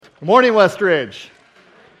Good morning, Westridge.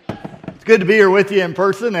 It's good to be here with you in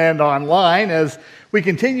person and online as we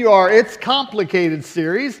continue our It's Complicated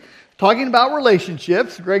series, talking about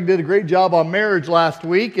relationships. Greg did a great job on marriage last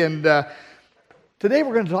week, and today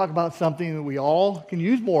we're going to talk about something that we all can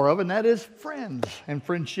use more of, and that is friends and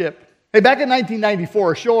friendship. Hey, back in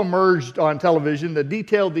 1994, a show emerged on television that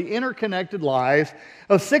detailed the interconnected lives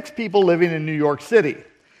of 6 people living in New York City.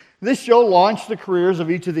 This show launched the careers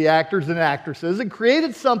of each of the actors and actresses and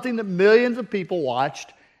created something that millions of people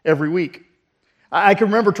watched every week. I can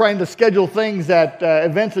remember trying to schedule things at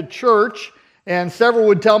events at church, and several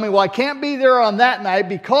would tell me, well, I can't be there on that night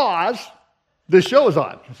because this show is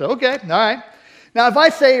on. I said, okay, all right. Now, if I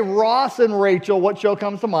say Ross and Rachel, what show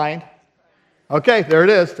comes to mind? Okay, there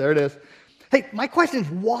it is. Hey, my question is,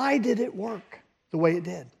 why did it work the way it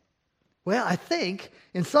did? Well, I think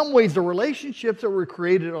in some ways the relationships that were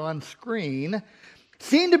created on screen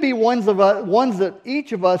seem to be ones that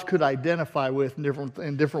each of us could identify with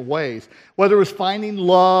in different ways, whether it was finding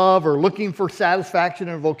love or looking for satisfaction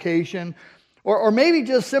in a vocation, or maybe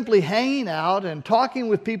just simply hanging out and talking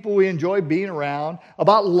with people we enjoy being around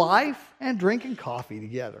about life and drinking coffee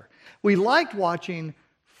together. We liked watching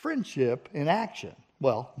friendship in action.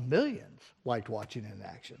 Well, millions liked watching it in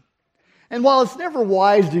action. And while it's never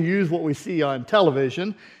wise to use what we see on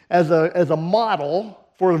television as a model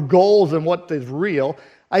for goals and what is real,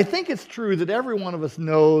 I think it's true that every one of us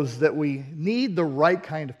knows that we need the right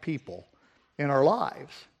kind of people in our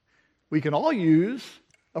lives. We can all use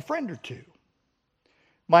a friend or two.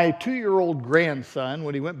 My 2-year-old grandson,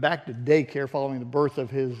 when he went back to daycare following the birth of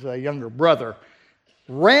his younger brother,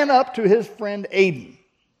 ran up to his friend Aiden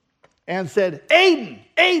and said,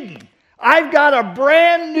 Aiden, I've got a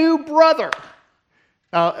brand new brother.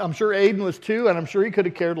 Now, I'm sure Aiden was 2, and I'm sure he could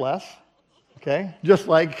have cared less, okay? Just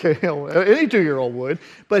like any 2-year-old would.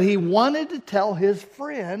 But he wanted to tell his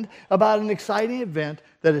friend about an exciting event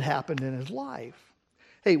that had happened in his life.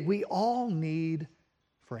 Hey, we all need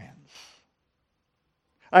friends.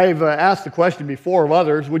 I've asked the question before of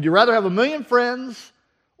others, would you rather have 1 million friends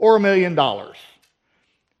or $1 million?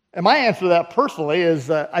 And my answer to that personally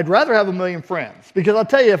is I'd rather have 1 million friends. Because I'll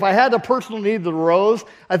tell you, if I had the personal need that arose,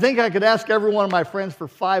 I think I could ask every one of my friends for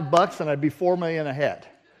 $5 and I'd be 4 million ahead.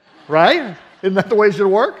 Right? Isn't that the way it should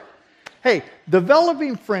work? Hey,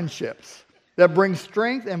 developing friendships that bring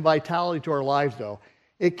strength and vitality to our lives, though,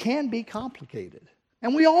 it can be complicated.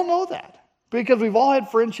 And we all know that. Because we've all had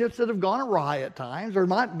friendships that have gone awry at times or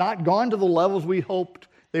not gone to the levels we hoped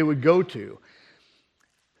they would go to.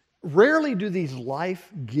 Rarely do these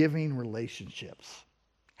life-giving relationships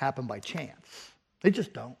happen by chance. They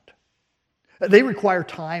just don't. They require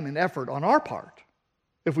time and effort on our part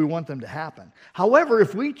if we want them to happen. However,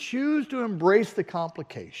 if we choose to embrace the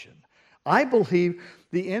complication, I believe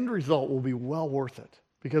the end result will be well worth it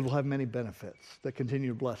because we'll have many benefits that continue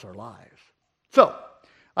to bless our lives. So,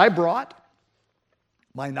 I brought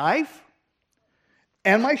my knife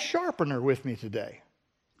and my sharpener with me today.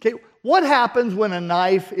 Okay, what happens when a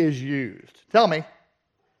knife is used? Tell me.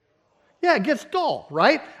 Yeah, it gets dull,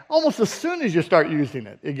 right? Almost as soon as you start using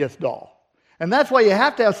it, it gets dull. And that's why you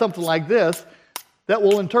have to have something like this that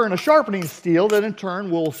will in turn, a sharpening steel that in turn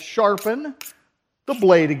will sharpen the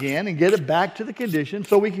blade again and get it back to the condition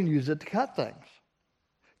so we can use it to cut things.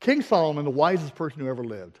 King Solomon, the wisest person who ever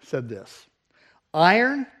lived, said this: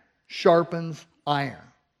 iron sharpens iron.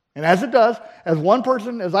 And as it does, as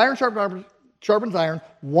iron sharpens iron,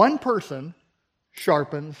 one person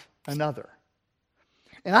sharpens another.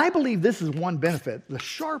 And I believe this is one benefit, the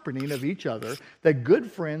sharpening of each other, that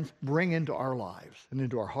good friends bring into our lives and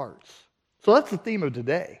into our hearts. So that's the theme of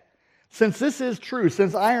today. Since this is true,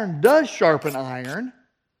 since iron does sharpen iron,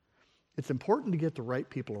 it's important to get the right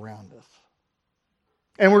people around us.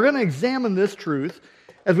 And we're going to examine this truth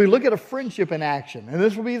as we look at a friendship in action. And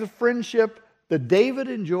this will be the friendship that David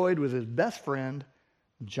enjoyed with his best friend,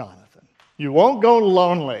 Jonathan. You won't go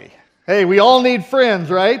lonely. Hey, we all need friends,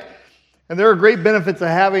 right? And there are great benefits of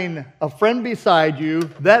having a friend beside you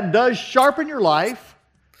that does sharpen your life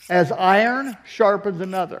as iron sharpens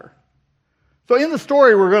another. So in the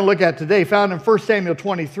story we're going to look at today, found in 1 Samuel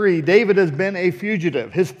 23, David has been a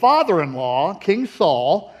fugitive. His father-in-law, King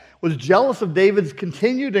Saul, was jealous of David's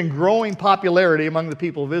continued and growing popularity among the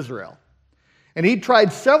people of Israel. And he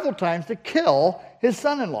tried several times to kill his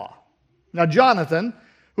son-in-law. Now Jonathan,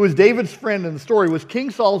 who was David's friend in the story, was King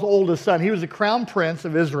Saul's oldest son. He was the crown prince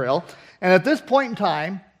of Israel. And at this point in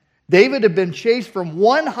time, David had been chased from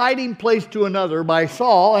one hiding place to another by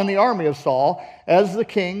Saul and the army of Saul as the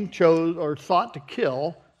king chose or sought to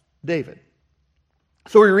kill David.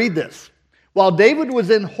 So we read this. While David was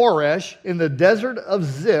in Horesh in the desert of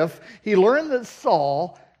Ziph, he learned that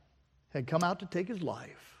Saul had come out to take his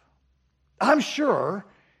life. I'm sure,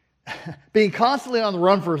 being constantly on the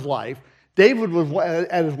run for his life, David was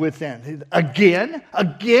at his wit's end. Again?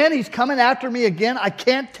 He's coming after me again? I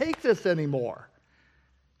can't take this anymore.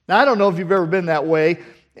 Now, I don't know if you've ever been that way,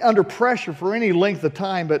 under pressure for any length of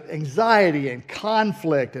time, but anxiety and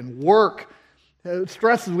conflict and work,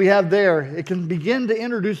 stresses we have there, it can begin to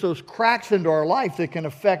introduce those cracks into our life that can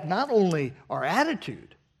affect not only our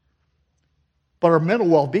attitude, but our mental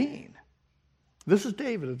well-being. This is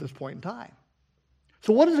David at this point in time.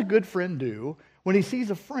 So what does a good friend do when he sees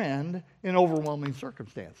a friend in overwhelming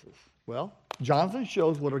circumstances? Well, Jonathan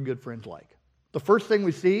shows what a good friend's like. The first thing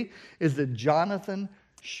we see is that Jonathan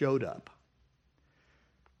showed up.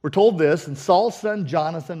 We're told this, and Saul's son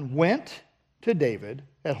Jonathan went to David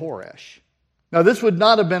at Horesh. Now, this would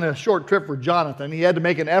not have been a short trip for Jonathan. He had to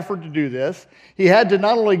make an effort to do this. He had to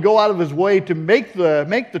not only go out of his way to make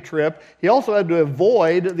the trip, he also had to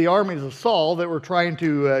avoid the armies of Saul that were trying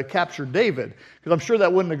to capture David, because I'm sure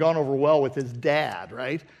that wouldn't have gone over well with his dad,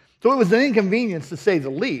 right? So it was an inconvenience, to say the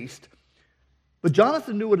least. But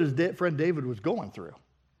Jonathan knew what his friend David was going through,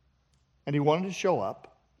 and he wanted to show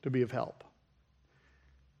up to be of help.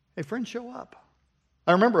 Hey, friends, show up.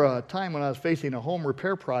 I remember a time when I was facing a home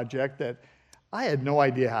repair project that I had no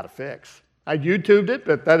idea how to fix. I YouTubed it,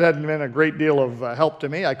 but that hadn't been a great deal of help to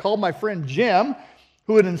me. I called my friend Jim,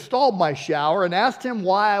 who had installed my shower, and asked him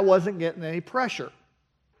why I wasn't getting any pressure.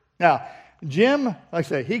 Now, Jim, like I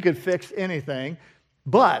say, he could fix anything,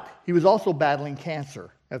 but he was also battling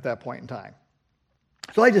cancer at that point in time.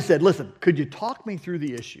 So I just said, listen, could you talk me through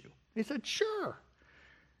the issue? He said, sure.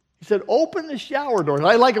 He said, open the shower doors.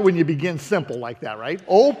 I like it when you begin simple like that, right?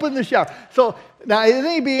 Open the shower. So now then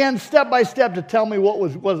he began step by step to tell me what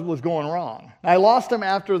was going wrong. I lost him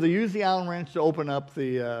after they used the Allen wrench to open up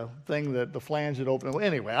the thing that the flange had opened.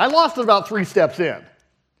 Anyway, I lost it about 3 steps in.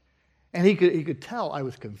 And he could tell I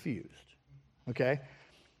was confused, okay?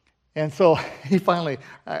 And so he finally,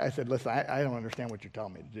 I said, listen, I don't understand what you're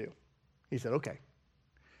telling me to do. He said, okay,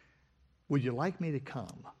 would you like me to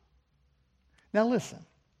come? Now listen.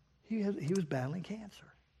 He was battling cancer.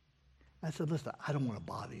 I said, listen, I don't want to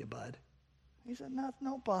bother you, bud. He said,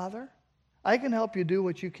 no bother. I can help you do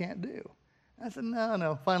what you can't do. I said,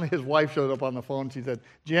 no. Finally, his wife showed up on the phone. She said,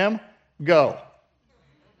 Jim, go.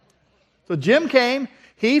 So Jim came.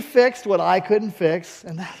 He fixed what I couldn't fix,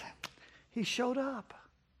 and he showed up.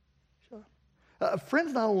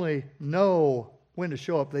 Friends not only know when to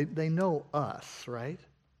show up, they know us, right?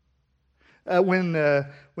 When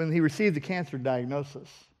he received the cancer diagnosis,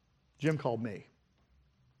 Jim called me.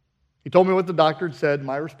 He told me what the doctor had said.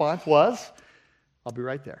 My response was, I'll be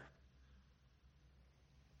right there.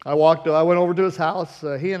 I went over to his house.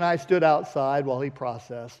 He and I stood outside while he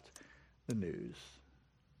processed the news.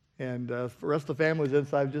 And the rest of the family was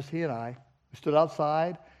inside, just he and I. We stood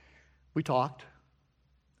outside. We talked.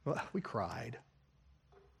 We cried.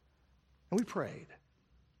 And we prayed.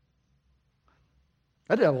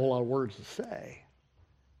 I didn't have a whole lot of words to say.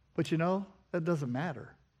 But that doesn't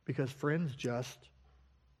matter. Because friends just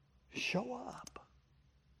show up.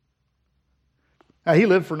 Now, he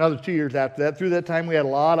lived for another 2 years after that. Through that time, we had a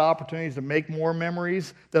lot of opportunities to make more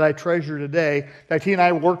memories that I treasure today. In fact, he and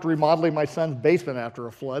I worked remodeling my son's basement after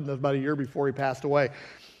a flood, and that was about a year before he passed away.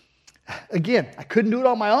 Again, I couldn't do it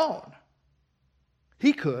on my own.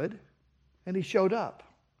 He could, and he showed up.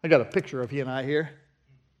 I got a picture of he and I here.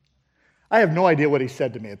 I have no idea what he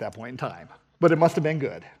said to me at that point in time, but it must have been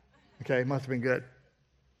good. Okay, it must have been good.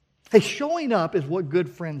 Hey, showing up is what good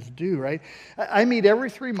friends do, right? I meet every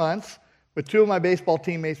 3 months with 2 of my baseball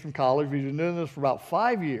teammates from college. We've been doing this for about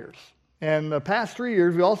 5 years. And the past 3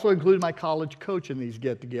 years, we also included my college coach in these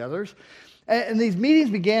get-togethers. And these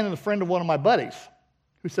meetings began with a friend of one of my buddies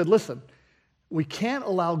who said, listen, we can't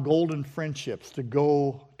allow golden friendships to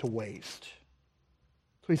go to waste.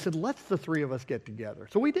 So he said, let's the 3 of us get together.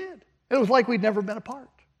 So we did. It was like we'd never been apart.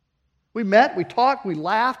 We met, we talked, we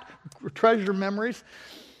laughed, we treasured memories.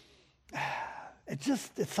 It's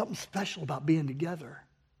something special about being together.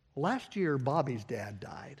 Last year, Bobby's dad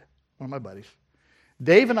died, one of my buddies.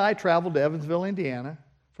 Dave and I traveled to Evansville, Indiana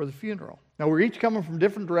for the funeral. Now, we're each coming from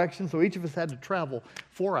different directions, so each of us had to travel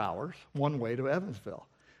 4 hours one way to Evansville.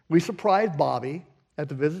 We surprised Bobby at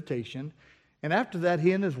the visitation, and after that,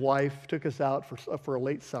 he and his wife took us out for a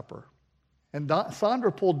late supper. And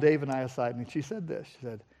Sandra pulled Dave and I aside, and she said this. She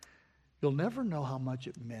said, you'll never know how much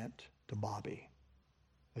it meant to Bobby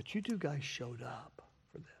that you 2 guys showed up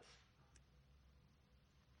for this.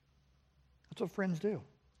 That's what friends do.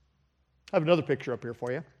 I have another picture up here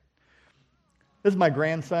for you. This is my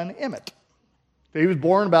grandson, Emmett. He was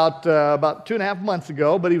born about 2.5 months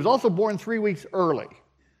ago, but he was also born 3 weeks early.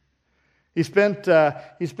 He spent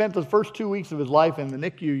the first 2 weeks of his life in the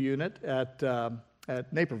NICU unit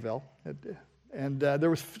at Naperville, and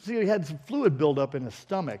he had some fluid buildup in his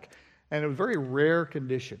stomach, and it was a very rare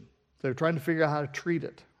condition. So they were trying to figure out how to treat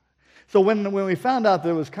it. So when we found out that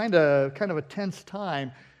it was kind of a tense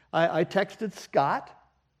time, I texted Scott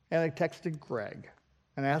and I texted Greg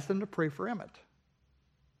and asked them to pray for Emmett.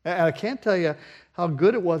 And I can't tell you how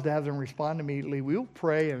good it was to have them respond immediately. We will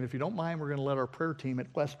pray, and if you don't mind, we're going to let our prayer team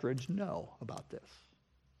at Westridge know about this.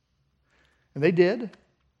 And they did.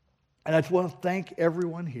 And I just want to thank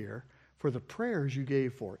everyone here for the prayers you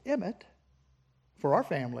gave for Emmett, for our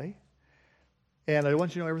family. And I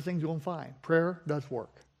want you to know everything's going fine. Prayer does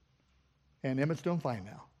work. And Emmett's doing fine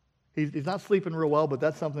now. He's not sleeping real well, but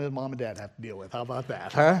that's something that mom and dad have to deal with. How about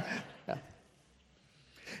that, huh? Yeah.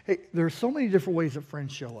 Hey, there are so many different ways that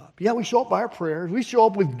friends show up. Yeah, we show up by our prayers. We show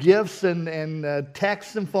up with gifts and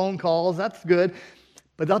texts and phone calls. That's good.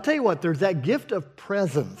 But I'll tell you what, there's that gift of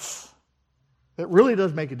presence that really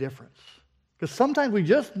does make a difference. Because sometimes we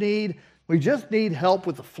just need help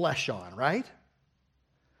with the flesh on, right?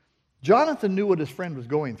 Jonathan knew what his friend was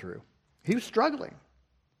going through. He was struggling.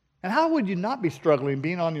 And how would you not be struggling,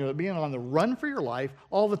 being on the run for your life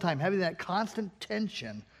all the time, having that constant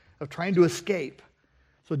tension of trying to escape?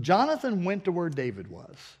 So Jonathan went to where David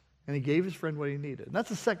was, and he gave his friend what he needed. And that's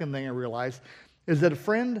the second thing I realized, is that a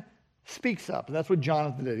friend speaks up, and that's what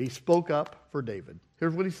Jonathan did. He spoke up for David.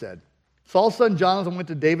 Here's what he said. Saul's son Jonathan went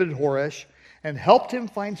to David at Horesh and helped him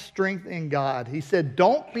find strength in God. He said,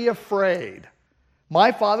 "Don't be afraid.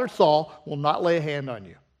 My father Saul will not lay a hand on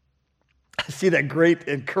you." I see that great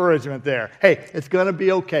encouragement there. Hey, it's going to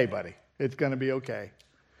be okay, buddy. It's going to be okay.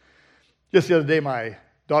 Just the other day, my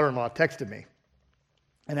daughter-in-law texted me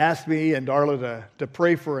and asked me and Darla to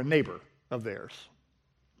pray for a neighbor of theirs.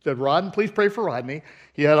 Said, "Rodney, please pray for Rodney.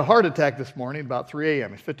 He had a heart attack this morning about 3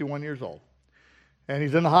 a.m. He's 51 years old. And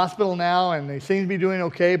he's in the hospital now, and he seems to be doing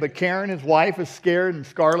okay, but Karen, his wife, is scared, and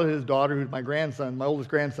Scarlett, his daughter, who's my oldest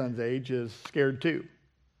grandson's age, is scared too."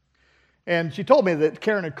 And she told me that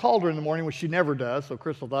Karen had called her in the morning, which she never does, so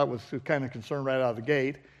Crystal thought was kind of concerned right out of the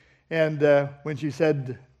gate. And when she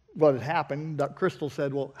said what had happened, Crystal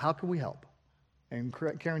said, "Well, how can we help?" And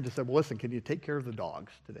Karen just said, "Well, listen, can you take care of the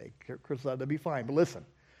dogs today?" Crystal said, "That'd be fine. But listen,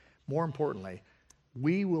 more importantly,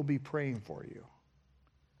 we will be praying for you.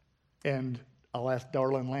 And I'll ask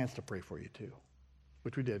Darla and Lance to pray for you too,"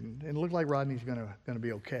 which we did. And it looked like Rodney's going to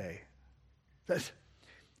be okay.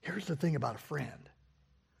 Here's the thing about a friend.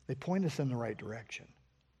 They point us in the right direction.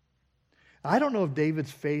 I don't know if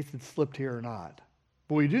David's faith had slipped here or not,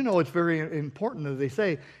 but we do know it's very important that they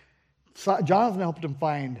say Jonathan helped him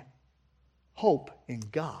find hope in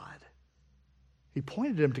God. He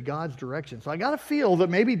pointed him to God's direction. So I got to feel that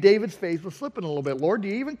maybe David's faith was slipping a little bit. "Lord, do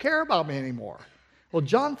you even care about me anymore?" Well,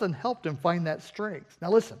 Jonathan helped him find that strength. Now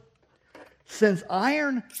listen, since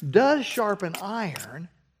iron does sharpen iron,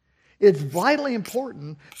 it's vitally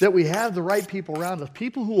important that we have the right people around us,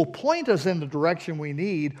 people who will point us in the direction we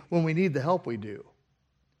need when we need the help we do.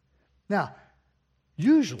 Now,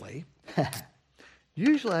 usually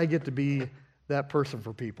I get to be that person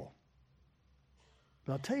for people.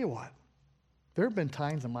 But I'll tell you what, there have been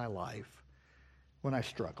times in my life when I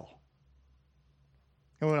struggle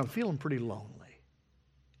and when I'm feeling pretty lonely.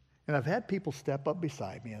 And I've had people step up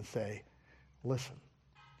beside me and say, "Listen,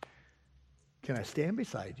 can I stand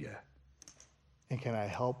beside you? And can I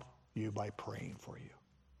help you by praying for you?"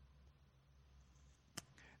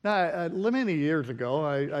 Now, many years ago,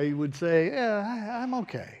 I would say, "Yeah, I'm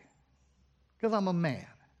okay, because I'm a man."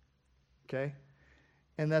 Okay?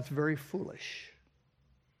 And that's very foolish.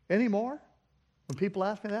 Anymore, when people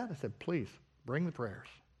ask me that, I said, "Please, bring the prayers.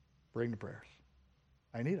 Bring the prayers.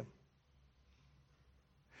 I need them."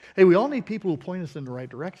 Hey, we all need people who point us in the right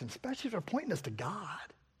direction, especially if they're pointing us to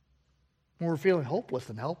God when we're feeling hopeless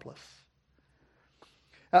and helpless.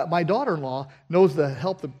 My daughter-in-law knows the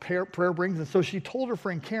help that prayer brings, and so she told her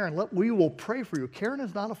friend Karen, "We will pray for you." Karen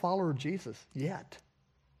is not a follower of Jesus yet.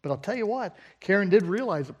 But I'll tell you what, Karen did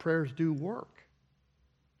realize that prayers do work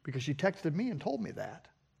because she texted me and told me that.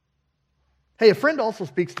 Hey, a friend also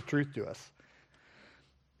speaks the truth to us.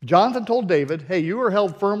 Jonathan told David, "Hey, you are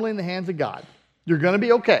held firmly in the hands of God. You're going to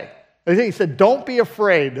be okay." I think he said, "Don't be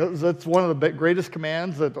afraid." That's one of the greatest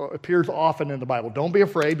commands that appears often in the Bible. Don't be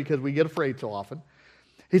afraid, because we get afraid so often.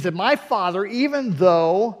 He said, "My father, even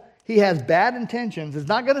though he has bad intentions, is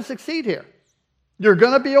not going to succeed here. You're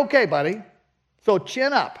going to be okay, buddy. So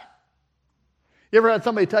chin up." You ever had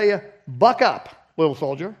somebody tell you, "Buck up, little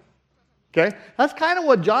soldier"? Okay? That's kind of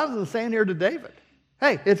what Jonathan's saying here to David.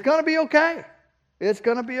 Hey, it's going to be okay. It's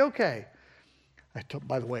going to be okay.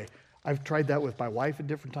 By the way, I've tried that with my wife at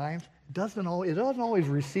different times. It doesn't always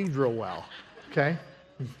receive real well, okay?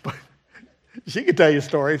 But she could tell you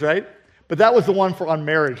stories, right? But that was the one on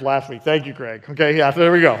marriage last week. Thank you, Greg. Okay, yeah, so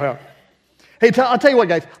there we go. Yeah. Hey, I'll tell you what,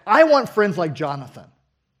 guys. I want friends like Jonathan.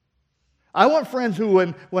 I want friends who,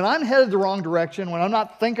 when I'm headed the wrong direction, when I'm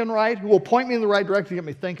not thinking right, who will point me in the right direction to get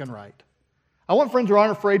me thinking right. I want friends who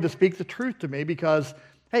aren't afraid to speak the truth to me because,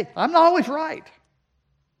 hey, I'm not always right.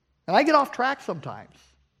 And I get off track sometimes.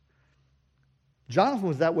 Jonathan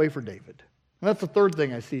was that way for David. And that's the third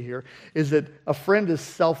thing I see here, is that a friend is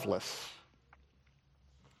selfless.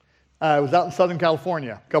 I was out in Southern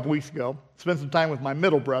California a couple weeks ago, spent some time with my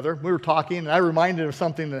middle brother. We were talking, and I reminded him of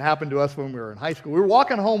something that happened to us when we were in high school. We were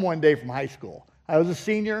walking home one day from high school. I was a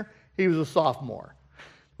senior, he was a sophomore.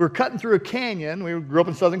 We were cutting through a canyon. We grew up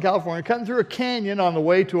in Southern California, cutting through a canyon on the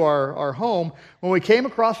way to our home when we came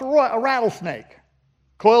across a rattlesnake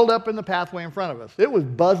coiled up in the pathway in front of us. It was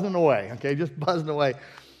buzzing away, okay, just buzzing away.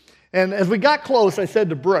 And as we got close, I said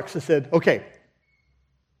to Brooks, I said, okay,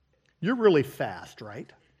 you're really fast, right?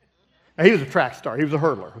 Now, he was a track star. He was a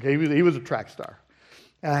hurdler. Okay, he was a track star.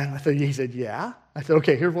 And he said, yeah. I said,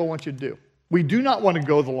 okay, here's what I want you to do. We do not want to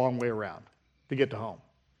go the long way around to get to home.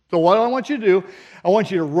 So what I want you to do, I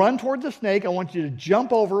want you to run toward the snake. I want you to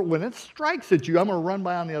jump over. When it strikes at you, I'm going to run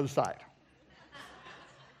by on the other side.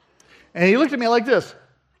 And he looked at me like this.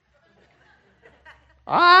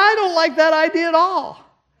 I don't like that idea at all.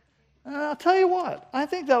 And I'll tell you what, I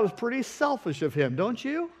think that was pretty selfish of him, don't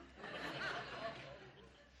you?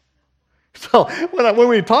 So when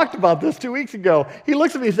we talked about this 2 weeks ago, he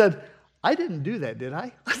looks at me and said, I didn't do that, did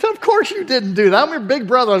I? I said, of course you didn't do that. I'm your big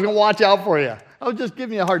brother. I was going to watch out for you. I was just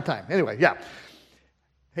giving you a hard time. Anyway, yeah.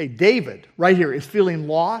 Hey, David, right here, is feeling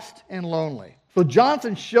lost and lonely. So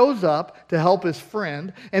Jonathan shows up to help his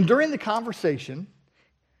friend, and during the conversation,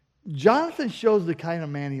 Jonathan shows the kind of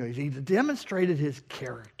man he is. He's demonstrated his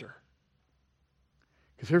character.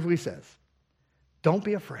 Because here's what he says. Don't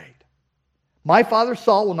be afraid. My father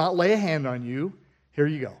Saul will not lay a hand on you. Here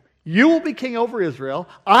you go. You will be king over Israel.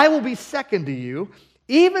 I will be second to you.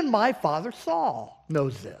 Even my father Saul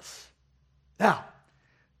knows this. Now,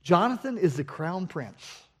 Jonathan is the crown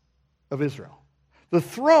prince of Israel. The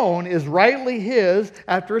throne is rightly his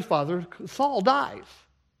after his father Saul dies.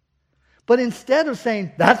 But instead of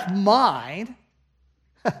saying, that's mine,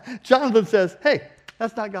 Jonathan says, hey,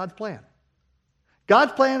 that's not God's plan.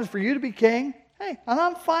 God's plan is for you to be king. Hey, and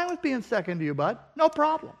I'm fine with being second to you, bud. No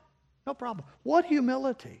problem. No problem. What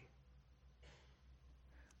humility.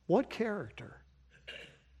 What character.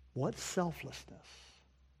 What selflessness.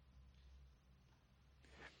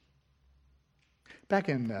 Back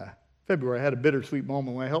in February, I had a bittersweet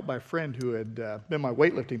moment when I helped my friend who had been my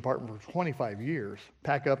weightlifting partner for 25 years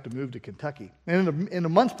pack up to move to Kentucky. And in the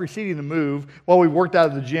months preceding the move, while we worked out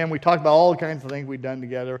of the gym, we talked about all the kinds of things we'd done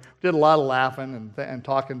together. We did a lot of laughing and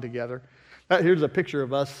talking together. Here's a picture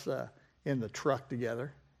of us in the truck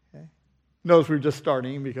together. Okay? Notice we were just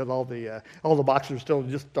starting because all the boxes are still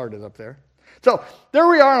just started up there. So there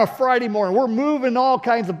we are on a Friday morning. We're moving all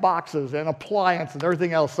kinds of boxes and appliances and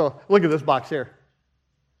everything else. So look at this box here.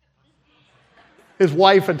 His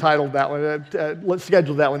wife entitled that one,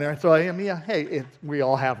 scheduled that one there. So hey, we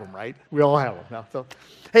all have them, right? We all have them now. So,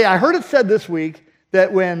 hey, I heard it said this week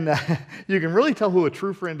that when you can really tell who a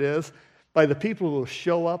true friend is by the people who will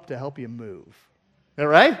show up to help you move. Is that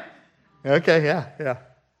right? Okay, yeah.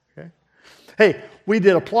 Okay. Hey, we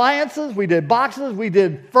did appliances, we did boxes, we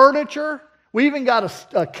did furniture. We even got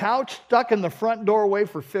a couch stuck in the front doorway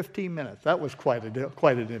for 15 minutes. That was quite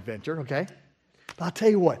an adventure, okay? But I'll tell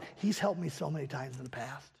you what, he's helped me so many times in the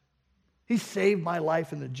past. He saved my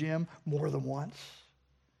life in the gym more than once.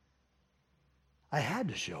 I had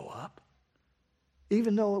to show up,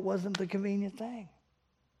 even though it wasn't the convenient thing.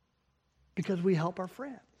 Because we help our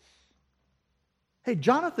friends. Hey,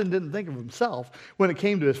 Jonathan didn't think of himself when it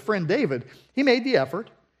came to his friend David. He made the effort.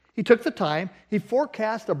 He took the time. He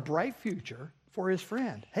forecast a bright future for his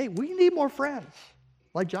friend. Hey, we need more friends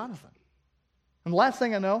like Jonathan. And the last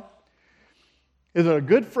thing I know is that a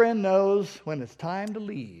good friend knows when it's time to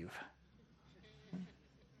leave.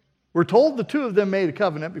 We're told the two of them made a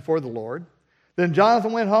covenant before the Lord. Then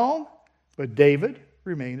Jonathan went home, but David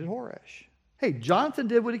remained at Horesh. Hey, Jonathan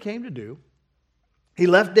did what he came to do. He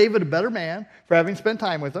left David a better man for having spent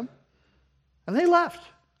time with him. And they left.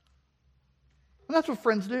 And that's what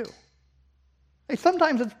friends do. Hey,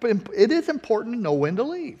 sometimes it is important to know when to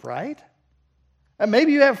leave, right? And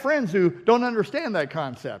maybe you have friends who don't understand that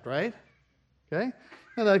concept, right? Okay?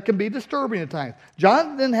 And that can be disturbing at times.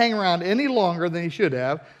 Jonathan didn't hang around any longer than he should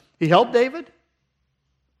have. He helped David,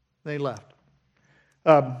 then he left.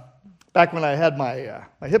 Back when I had my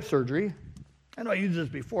hip surgery, I know I used this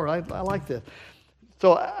before. I like this.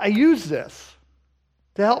 So I used this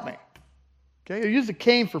to help me. Okay, I used the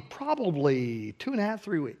cane for probably 2.5,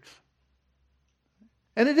 3 weeks.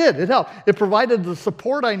 And it did. It helped. It provided the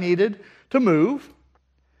support I needed to move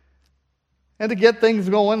and to get things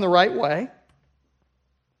going the right way.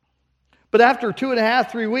 But after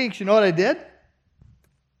 2.5, 3 weeks, you know what I did?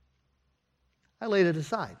 I laid it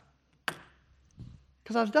aside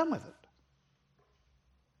because I was done with it.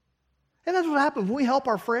 And that's what happens when we help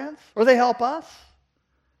our friends or they help us.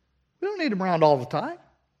 We don't need them around all the time.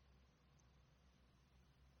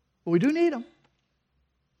 But we do need them.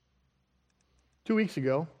 2 weeks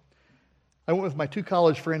ago, I went with my 2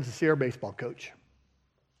 college friends to see our baseball coach.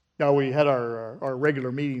 Now, we had our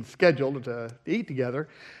regular meetings scheduled to eat together,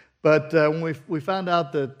 but when we found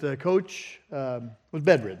out that Coach was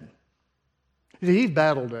bedridden. He's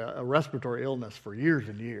battled a respiratory illness for years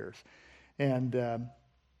and years, and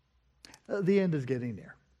the end is getting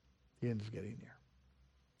near. The end is getting near.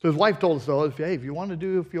 So his wife told us, though, if you want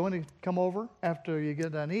to come over after you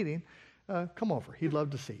get done eating, come over. He'd love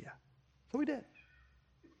to see you. So we did.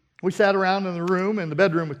 We sat around in the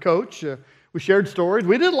bedroom with Coach. We shared stories.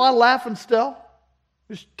 We did a lot of laughing still.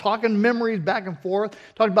 Just talking memories back and forth.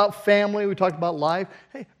 Talked about family. We talked about life.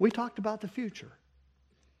 Hey, we talked about the future.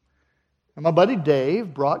 And my buddy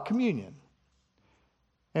Dave brought communion.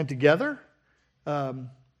 And together,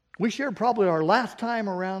 we shared probably our last time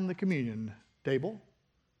around the communion table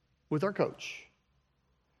with our coach.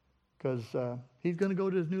 Because he's going to go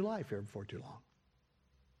to his new life here before too long.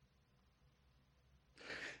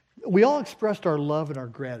 We all expressed our love and our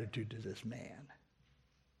gratitude to this man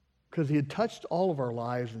because he had touched all of our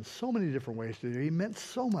lives in so many different ways. He meant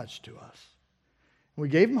so much to us. We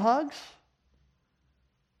gave him hugs,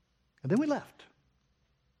 and then we left.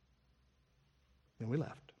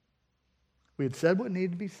 We had said what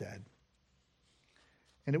needed to be said,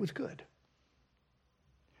 and it was good.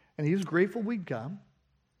 And he was grateful we'd come,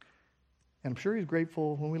 and I'm sure he's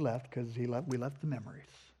grateful when we left because we left the memories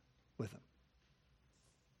with him.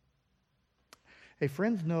 Hey,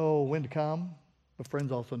 friends know when to come, but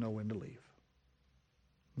friends also know when to leave.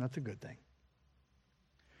 And that's a good thing.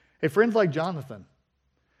 Hey, friends like Jonathan,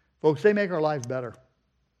 folks, they make our lives better,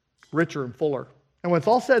 richer and fuller. And when it's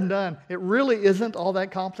all said and done, it really isn't all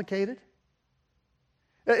that complicated.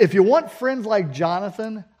 If you want friends like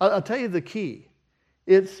Jonathan, I'll tell you the key.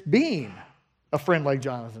 It's being a friend like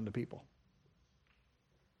Jonathan to people.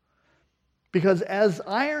 Because as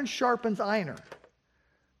iron sharpens iron,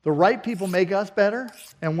 the right people make us better,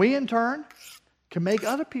 and we in turn can make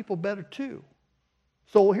other people better too.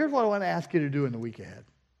 So here's what I want to ask you to do in the week ahead.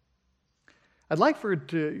 I'd like for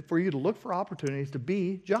you to look for opportunities to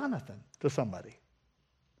be Jonathan to somebody.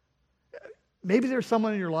 Maybe there's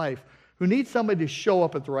someone in your life who needs somebody to show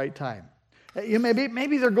up at the right time.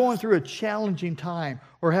 Maybe they're going through a challenging time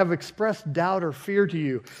or have expressed doubt or fear to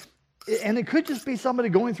you. And it could just be somebody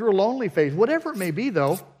going through a lonely phase. Whatever it may be,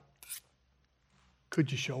 though,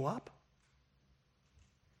 could you show up?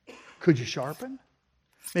 Could you sharpen?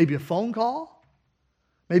 Maybe a phone call?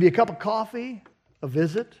 Maybe a cup of coffee? A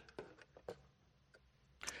visit?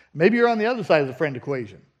 Maybe you're on the other side of the friend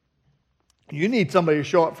equation. You need somebody to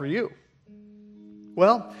show up for you.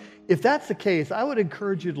 Well, if that's the case, I would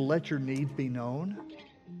encourage you to let your needs be known.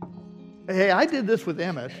 Hey, I did this with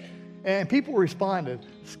Emmett, and people responded.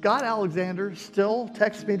 Scott Alexander still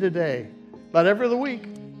texts me today, about every other week,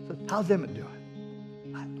 says, how's Emmett doing?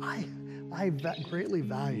 I greatly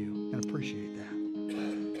value and appreciate that.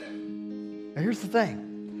 Now here's the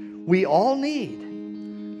thing. We all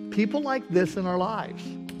need people like this in our lives.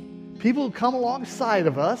 People who come alongside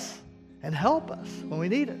of us and help us when we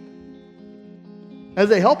need it. As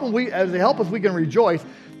they help us, we can rejoice.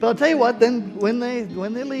 But I'll tell you what, then when they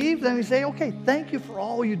leave, then we say, okay, thank you for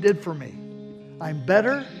all you did for me. I'm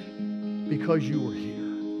better because you were here.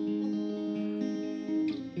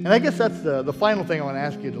 And I guess that's the final thing I want to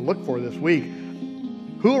ask you to look for this week.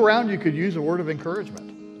 Who around you could use a word of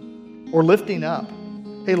encouragement or lifting up?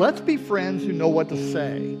 Hey, let's be friends who know what to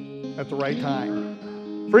say at the right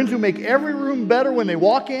time. Friends who make every room better when they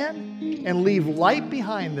walk in and leave light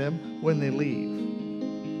behind them when they leave.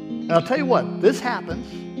 And I'll tell you what, this happens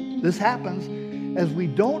as we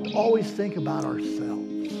don't always think about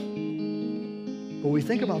ourselves, but we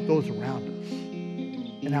think about those around us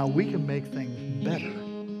and how we can make things better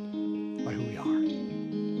by who we are.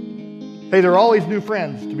 Hey, there are always new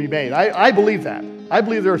friends to be made. I believe that. I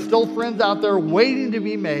believe there are still friends out there waiting to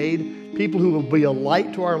be made, people who will be a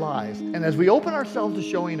light to our lives. And as we open ourselves to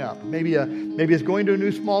showing up, maybe it's going to a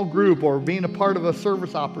new small group or being a part of a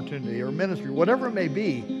service opportunity or ministry, whatever it may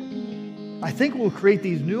be, I think we'll create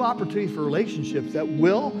these new opportunities for relationships that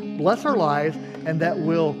will bless our lives and that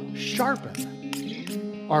will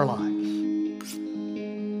sharpen our lives.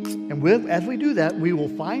 And as we do that, we will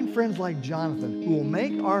find friends like Jonathan who will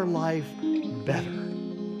make our life better.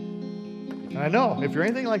 And I know, if you're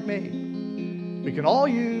anything like me, we can all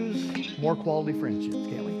use more quality friendships,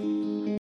 can't we?